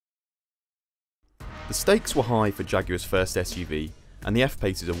The stakes were high for Jaguar's first SUV, and the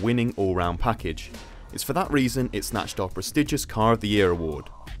F-Pace is a winning all-round package. It's for that reason it snatched our prestigious Car of the Year award.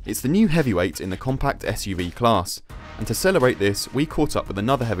 It's the new heavyweight in the compact SUV class, and to celebrate this we caught up with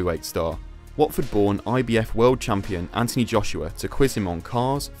another heavyweight star, Watford-born IBF world champion Anthony Joshua, to quiz him on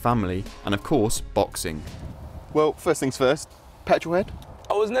cars, family and of course boxing. Well, first things first, petrol head?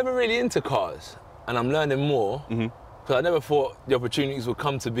 I was never really into cars, and I'm learning more. Because I never thought the opportunities would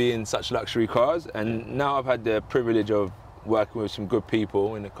come to be in such luxury cars, and now I've had the privilege of working with some good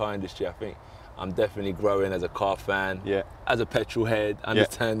people in the car industry. I think I'm definitely growing as a car fan, as a petrol head,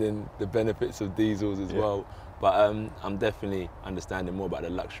 understanding the benefits of diesels as well. But I'm definitely understanding more about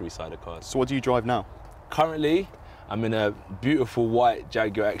the luxury side of cars. So what do you drive now? Currently, I'm in a beautiful white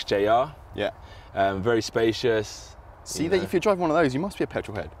Jaguar XJR. Very spacious. See that if you're driving one of those, you must be a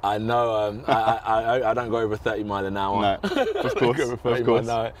petrol head. I know. I don't go over 30 mile an hour. No, of course. Go over 30 mile an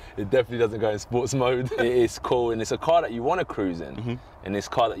hour. It definitely doesn't go in sports mode. It is cool, and it's a car that you want to cruise in, and it's a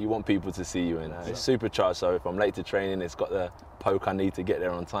car that you want people to see you in. It's supercharged, so if I'm late to training, it's got the poke I need to get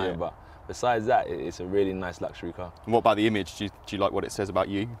there on time. But besides that, it's a really nice luxury car. And what about the image? Do you like what it says about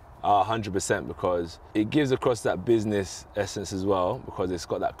you? 100%, because it gives across that business essence as well, because it's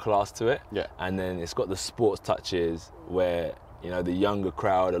got that class to it, and then it's got the sports touches where, you know, the younger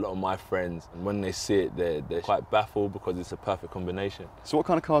crowd, a lot of my friends, and when they see it, they're quite baffled because it's a perfect combination. So what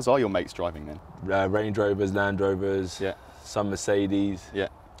kind of cars are your mates driving then? Range Rovers, Land Rovers, some Mercedes,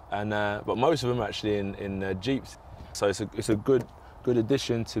 and but most of them are actually in Jeeps. So it's a good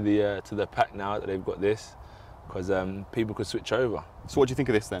addition to the pack now that they've got this, because people could switch over. So what do you think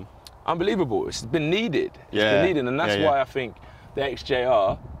of this then? Unbelievable. It's been needed. It's been needed, and that's why I think the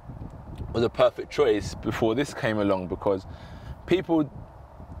XJR was a perfect choice before this came along, because people,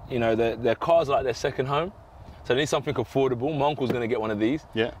 you know, their cars are like their second home, so they need something affordable. My uncle's going to get one of these.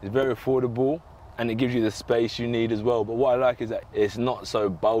 It's very affordable, and it gives you the space you need as well. But what I like is that it's not so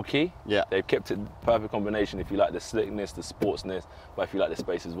bulky. They've kept it perfect combination if you like the slickness, the sportsness, but if you like the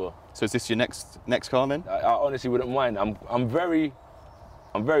space as well. So is this your next car then? I honestly wouldn't mind. I'm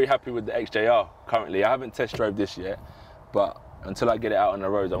very happy with the XJR currently. I haven't test drove this yet, but until I get it out on the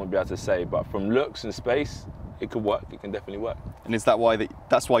roads, I won't be able to say. But from looks and space, it could work. It can definitely work. And is that why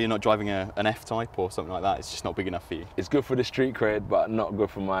that's why you're not driving an F-Type or something like that? It's just not big enough for you? It's good for the street cred, but not good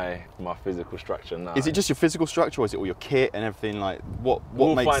for my physical structure. No. Is it just your physical structure, or is it all your kit and everything? Like we'll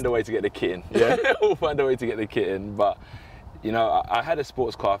find a way to get the kit in. We'll find a way to get the kit in. But you know, I had a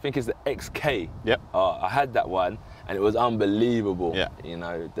sports car. I think it's the XK. I had that one, and it was unbelievable. You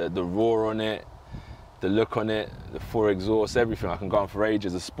know, the roar on it, the look on it, the 4 exhausts, everything. I can go on for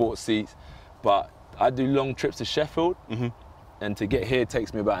ages. The sports seats, but I do long trips to Sheffield, and to get here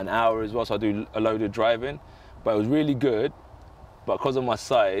takes me about an hour as well, so I do a load of driving. But it was really good, but because of my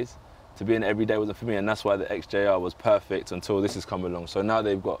size, to be in every day wasn't for me, and that's why the XJR was perfect until this has come along. So now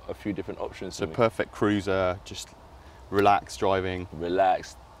they've got a few different options. So perfect cruiser, just relaxed driving.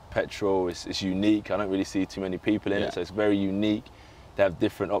 Relaxed, petrol, it's unique. I don't really see too many people in it, so it's very unique. They have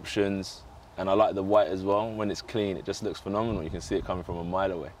different options, and I like the white as well. When it's clean, it just looks phenomenal. You can see it coming from a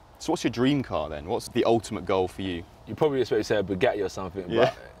mile away. So what's your dream car then? What's the ultimate goal for you? You probably expect to say a Bugatti or something,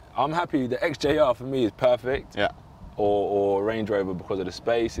 but I'm happy. The XJR for me is perfect. Or Range Rover, because of the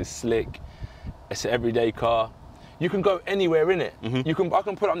space. It's slick. It's an everyday car. You can go anywhere in it. I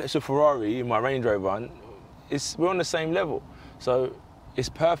can put up next to a Ferrari in my Range Rover, and we're on the same level. So it's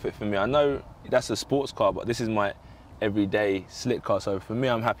perfect for me. I know that's a sports car, but this is my everyday slick car. So for me,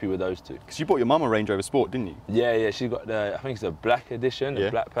 I'm happy with those two. Because you bought your mum a Range Rover Sport, didn't you? Yeah. She got I think it's a black edition,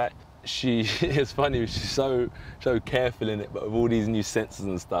 a black pack. It's funny, she's so careful in it, but with all these new sensors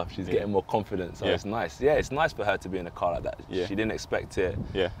and stuff, she's getting more confident, so it's nice. It's nice for her to be in a car like that. She didn't expect it,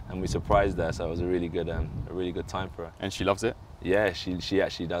 and we surprised her, so it was a really good time for her. And she loves it? Yeah, she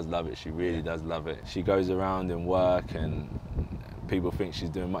actually does love it. She really does love it. She goes around in work, and people think she's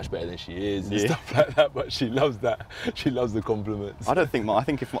doing much better than she is and stuff like that, but she loves that. She loves the compliments. I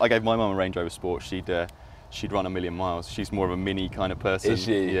think if I gave my mum a Range Rover Sport, she'd run a million miles. She's more of a mini kind of person. Is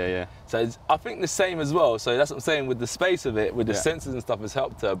she? Yeah. So I think the same as well. So that's what I'm saying, with the space of it, with the sensors and stuff has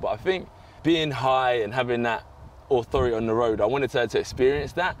helped her. But I think being high and having that authority on the road, I wanted her to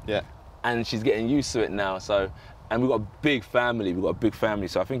experience that. And she's getting used to it now. So, and we've got a big family.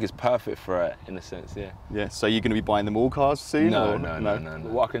 So I think it's perfect for her in a sense, Yeah, so you're going to be buying them all cars soon? No.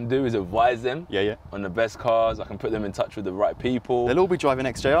 What I can do is advise them on the best cars. I can put them in touch with the right people. They'll all be driving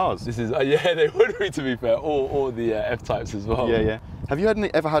XJRs. This is, they would be, to be fair, or the F-Types as well. Have you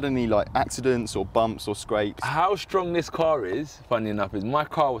ever had any like accidents or bumps or scrapes? How strong this car is, funny enough, is my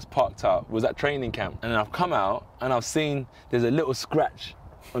car was parked out, was at training camp, and then I've come out and I've seen there's a little scratch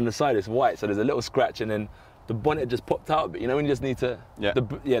on the side, it's white, so there's a little scratch, and then the bonnet just popped out a bit. You know when you just need to,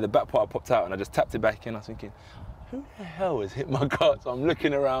 the back part popped out, and I just tapped it back in. I was thinking, who the hell has hit my car? So I'm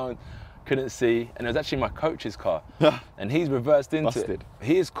looking around, couldn't see, and it was actually my coach's car, and he's reversed into it.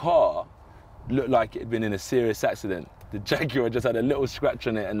 His car looked like it had been in a serious accident. The Jaguar just had a little scratch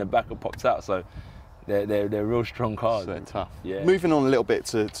on it, and the back had popped out. So they're real strong cars. So they're tough. Yeah. Moving on a little bit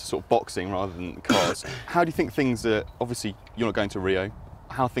to sort of boxing rather than cars. How do you think things are? Obviously, you're not going to Rio.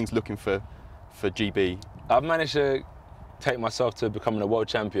 How are things looking for GB? I've managed to take myself to becoming a world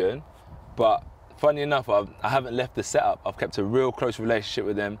champion, but funny enough, I haven't left the setup. I've kept a real close relationship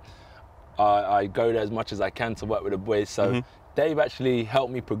with them. I go there as much as I can to work with the boys. So they've actually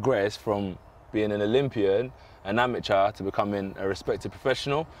helped me progress from being an Olympian, an amateur, to becoming a respected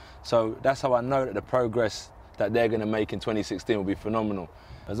professional. So that's how I know that the progress that they're going to make in 2016 will be phenomenal.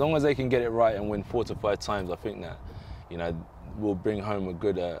 As long as they can get it right and win 4 to 5 times, I think that, you know, we'll bring home a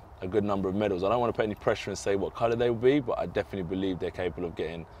good number of medals. I don't want to put any pressure and say what colour they will be, but I definitely believe they're capable of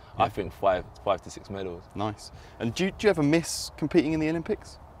getting, I think, 5 to 6 medals. Nice. And do you ever miss competing in the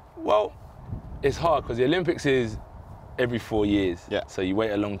Olympics? Well, it's hard because the Olympics is every 4 years, so you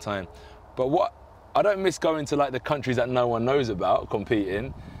wait a long time. But what I don't miss going to like the countries that no one knows about,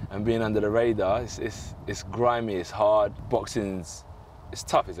 competing and being under the radar. It's grimy, it's hard. Boxing's, it's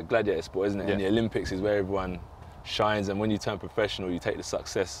tough. It's a gladiator sport, isn't it? And the Olympics is where everyone shines. And when you turn professional, you take the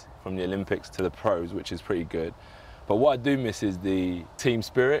success from the Olympics to the pros, which is pretty good. But what I do miss is the team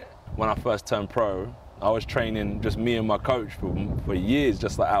spirit. When I first turned pro, I was training just me and my coach for years,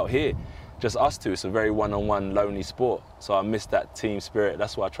 just like out here. Just us two. It's a very one-on-one, lonely sport. So I miss that team spirit.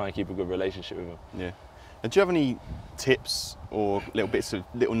 That's why I try and keep a good relationship with them. Yeah. And do you have any tips or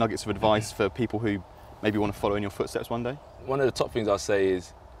little nuggets of advice for people who maybe want to follow in your footsteps one day? One of the top things I'll say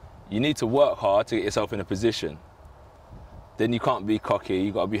is you need to work hard to get yourself in a position. Then you can't be cocky.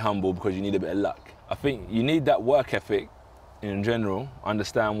 You've got to be humble because you need a bit of luck. I think you need that work ethic in general,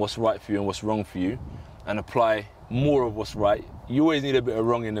 understand what's right for you and what's wrong for you, and apply more of what's right. You always need a bit of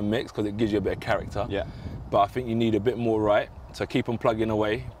wrong in the mix because it gives you a bit of character. Yeah. But I think you need a bit more right. So keep on plugging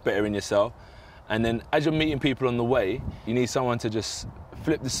away, better in yourself. And then as you're meeting people on the way, you need someone to just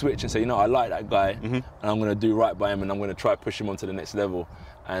flip the switch and say, you know, I like that guy, and I'm going to do right by him, and I'm going to try to push him on to the next level.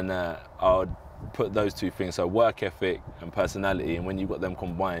 And I'll put those two things, so work ethic and personality, and when you've got them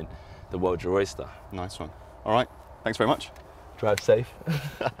combined, the world's your oyster. Nice one. All right, thanks very much. Drive safe.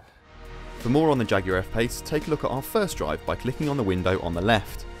 For more on the Jaguar F-Pace, take a look at our first drive by clicking on the window on the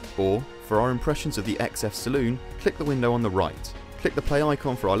left. Or, for our impressions of the XF Saloon, click the window on the right. Click the play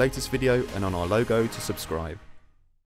icon for our latest video and on our logo to subscribe.